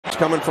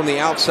coming from the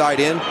outside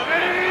in.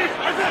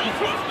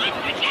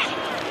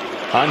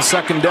 On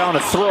second down, a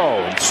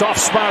throw. Soft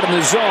spot in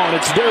the zone.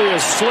 It's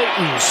Darius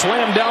Slayton,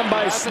 slammed down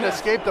by Hasn't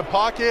escaped the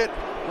pocket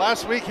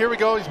last week. Here we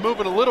go. He's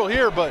moving a little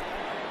here, but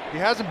he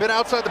hasn't been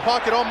outside the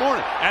pocket all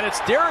morning. And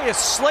it's Darius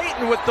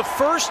Slayton with the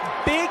first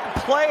big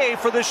play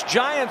for this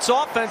Giants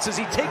offense as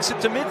he takes it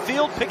to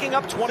midfield, picking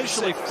up 40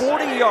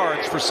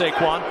 yards for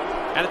Saquon.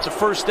 And it's a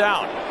first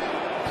down.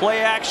 Play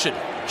action.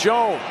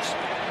 Jones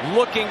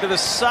looking to the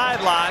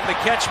sideline. The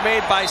catch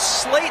made by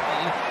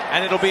Slayton,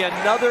 and it'll be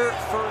another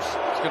first.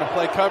 He's going to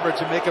play coverage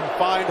and make him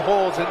find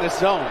holes in this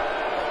zone.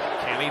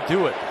 Can he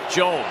do it?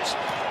 Jones.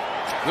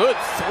 Good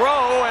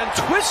throw, and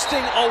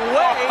twisting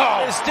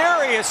away is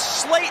Darius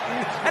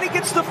Slayton, and he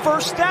gets the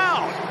first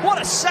down.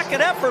 What a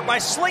second effort by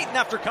Slayton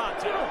after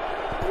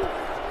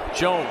contact.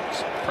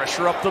 Jones,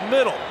 pressure up the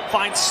middle,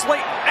 finds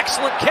Slayton,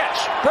 excellent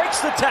catch,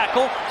 breaks the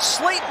tackle,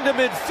 Slayton to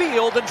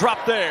midfield and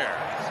dropped there.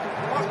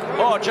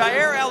 Oh,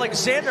 Jair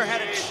Alexander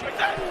had it.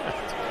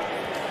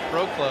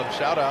 Pro Club,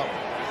 shout out.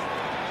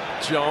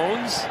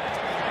 Jones,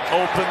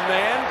 open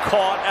man,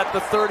 caught at the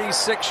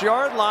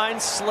 36-yard line.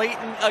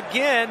 Slayton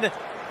again.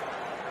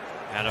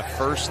 And a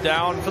first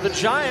down for the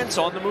Giants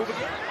on the move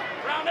again.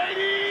 Round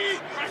 80,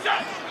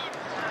 reset.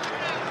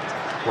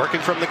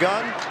 Working from the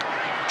gun.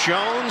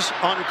 Jones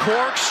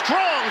uncorked,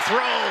 strong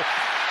throw,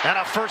 and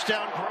a first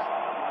down.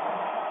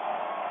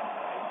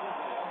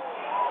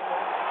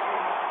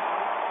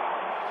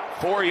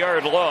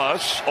 4-yard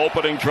loss,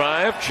 opening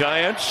drive,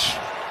 Giants.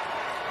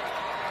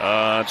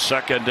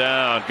 Second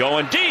down,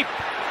 going deep.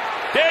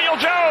 Daniel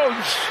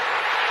Jones,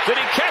 did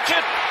he catch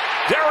it?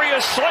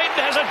 Darius Slayton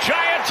has a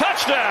Giant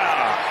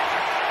touchdown.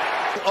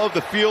 Of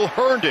the field,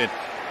 Herndon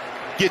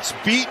gets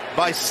beat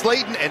by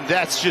Slayton, and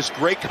that's just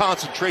great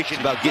concentration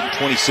about getting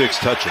 26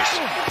 touches.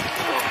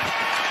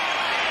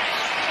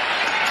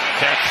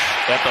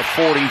 Catch at the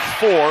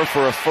 44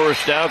 for a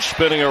first down.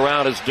 Spinning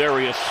around is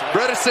Darius.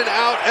 Bredesen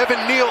out,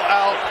 Evan Neal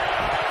out.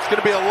 It's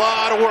going to be a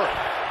lot of work.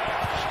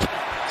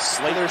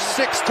 There's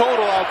 6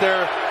 total out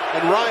there,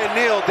 and Ryan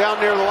Neal down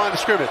near the line of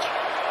scrimmage.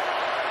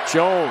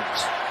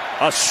 Jones,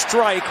 a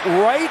strike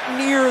right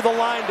near the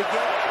line to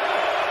get.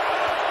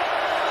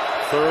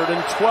 3rd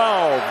and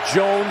 12.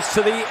 Jones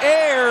to the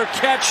air.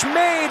 Catch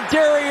made.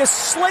 Darius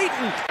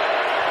Slayton.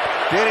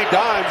 Danny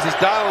Dimes is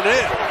dialing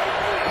in.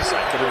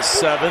 2nd and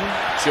 7.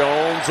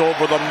 Jones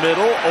over the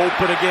middle.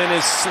 Open again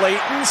is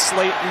Slayton.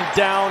 Slayton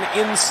down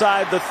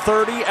inside the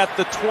 30 at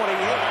the 28.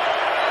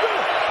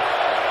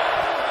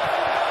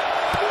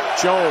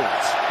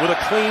 Jones with a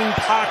clean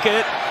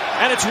pocket.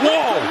 And it's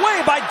walled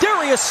away by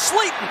Darius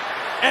Slayton.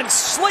 And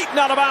Slayton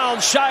out of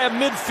bounds shy of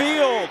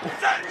midfield.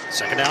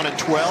 Second down and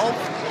 12.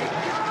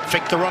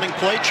 Fake the running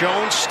play.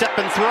 Jones, step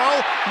and throw.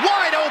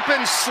 Wide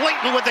open.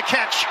 Slayton with the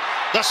catch.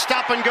 The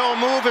stop and go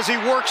move as he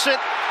works it.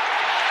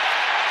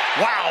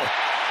 Wow.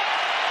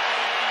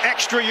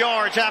 Extra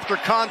yards after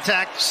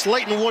contact.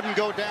 Slayton wouldn't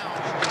go down.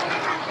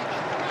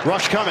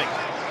 Rush coming.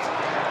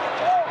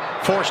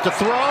 Forced to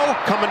throw.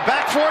 Coming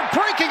back for it.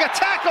 Breaking a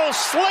tackle.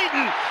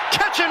 Slayton.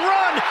 Catch and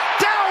run.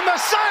 Down the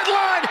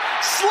sideline.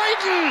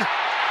 Slayton.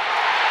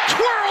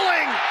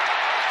 Twirling.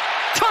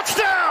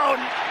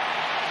 Touchdown.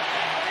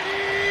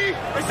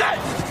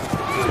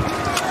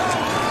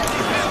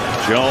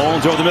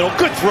 Jones over the middle,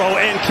 good throw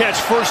and catch,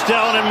 first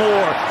down and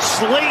more.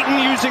 Slayton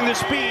using the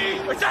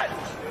speed.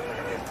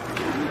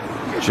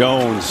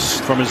 Jones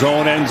from his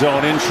own end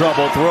zone in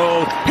trouble,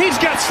 throw. He's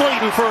got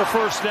Slayton for a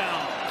first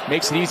down.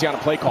 Makes it easy on a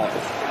play call.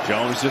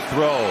 Jones to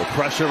throw,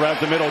 pressure right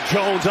the middle.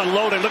 Jones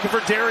unloaded, looking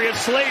for Darius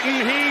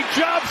Slayton. He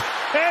jumps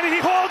and he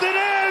holds it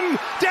in.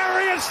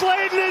 Darius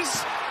Slayton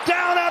is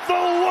down at the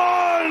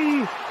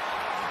 1.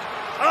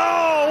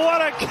 Oh,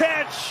 what a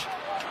catch.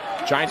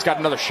 Giants got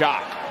another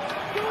shot.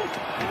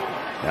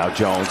 Now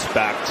Jones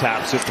back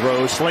taps it,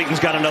 throws. Slayton's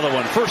got another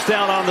one. First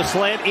down on the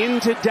slant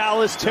into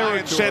Dallas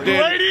territory. Send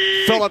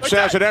in. Phillips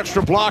has an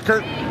extra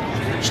blocker.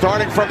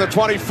 Starting from the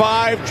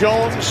 25,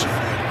 Jones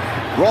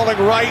rolling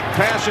right,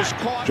 passes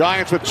caught.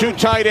 Giants with 2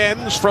 tight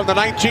ends from the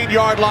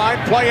 19-yard line.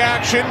 Play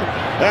action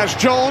as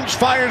Jones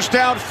fires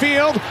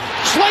downfield.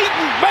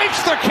 Slayton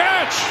makes the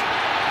catch.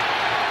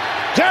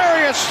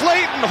 Darius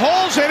Slayton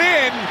holds it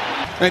in.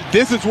 And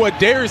this is what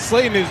Darius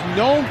Slayton is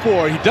known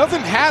for. He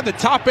doesn't have the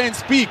top-end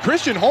speed.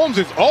 Christian Holmes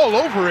is all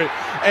over it.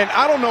 And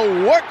I don't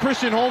know what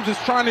Christian Holmes is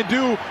trying to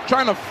do,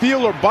 trying to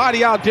feel or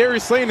body out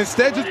Darius Slayton.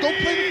 Instead, just go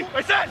play.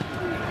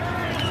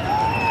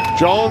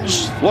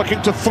 Jones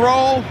looking to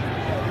throw.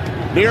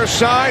 Near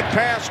side,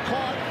 pass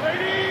caught.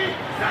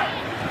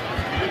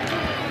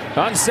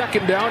 On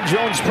second down,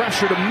 Jones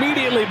pressured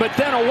immediately, but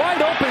then a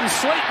wide open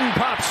Slayton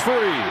pops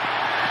free.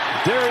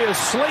 Darius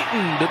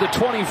Slayton to the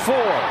 24.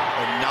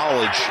 A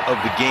knowledge of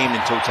the game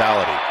in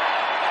totality.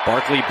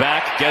 Barkley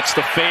back, gets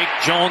the fake.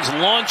 Jones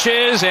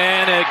launches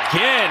and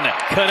again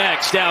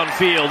connects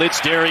downfield. It's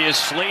Darius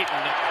Slayton.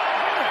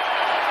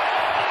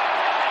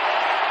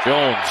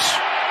 Jones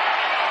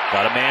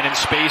got a man in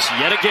space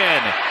yet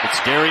again. It's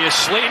Darius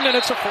Slayton and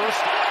it's a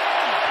first.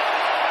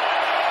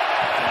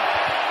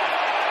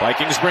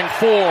 Vikings bring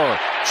 4.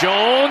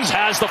 Jones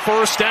has the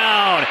first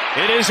down.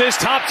 It is his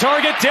top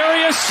target,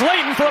 Darius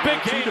Slayton, for a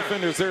big gain. Two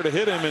defenders there to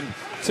hit him, and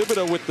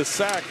Thibodeau with the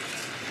sack.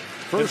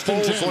 First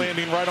and 10.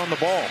 Landing right on the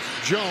ball.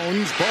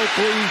 Jones,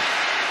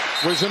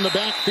 Barkley was in the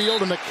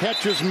backfield, and the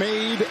catch is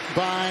made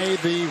by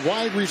the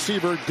wide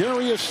receiver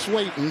Darius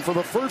Slayton for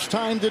the first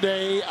time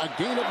today. A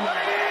gain of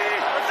 9.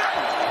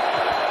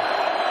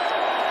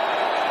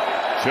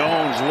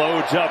 Jones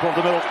loads up over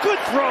the middle. Good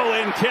throw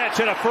and catch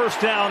and a first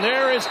down.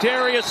 There is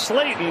Darius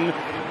Slayton.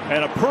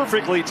 And a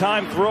perfectly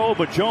timed throw,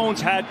 but Jones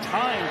had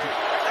time.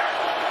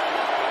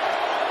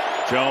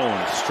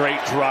 Jones, straight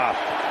drop.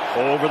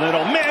 Over the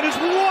middle. Man is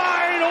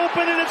wide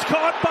open, and it's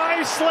caught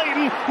by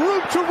Slayton.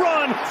 Room to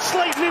run.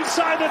 Slayton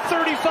inside the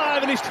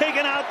 35, and he's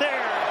taken out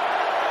there.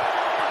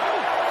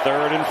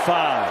 3rd and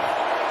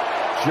 5.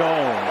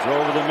 Jones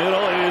over the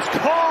middle is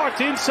caught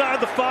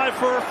inside the 5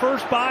 for a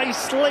first by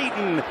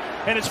Slayton.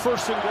 And it's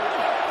 1st and goal.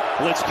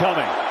 Blitz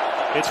coming.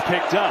 It's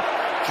picked up.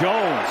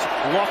 Jones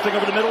lofting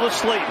over the middle to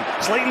Slayton.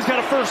 Slayton's got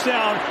a first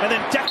down and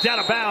then decked out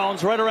of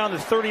bounds right around the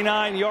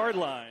 39-yard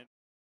line.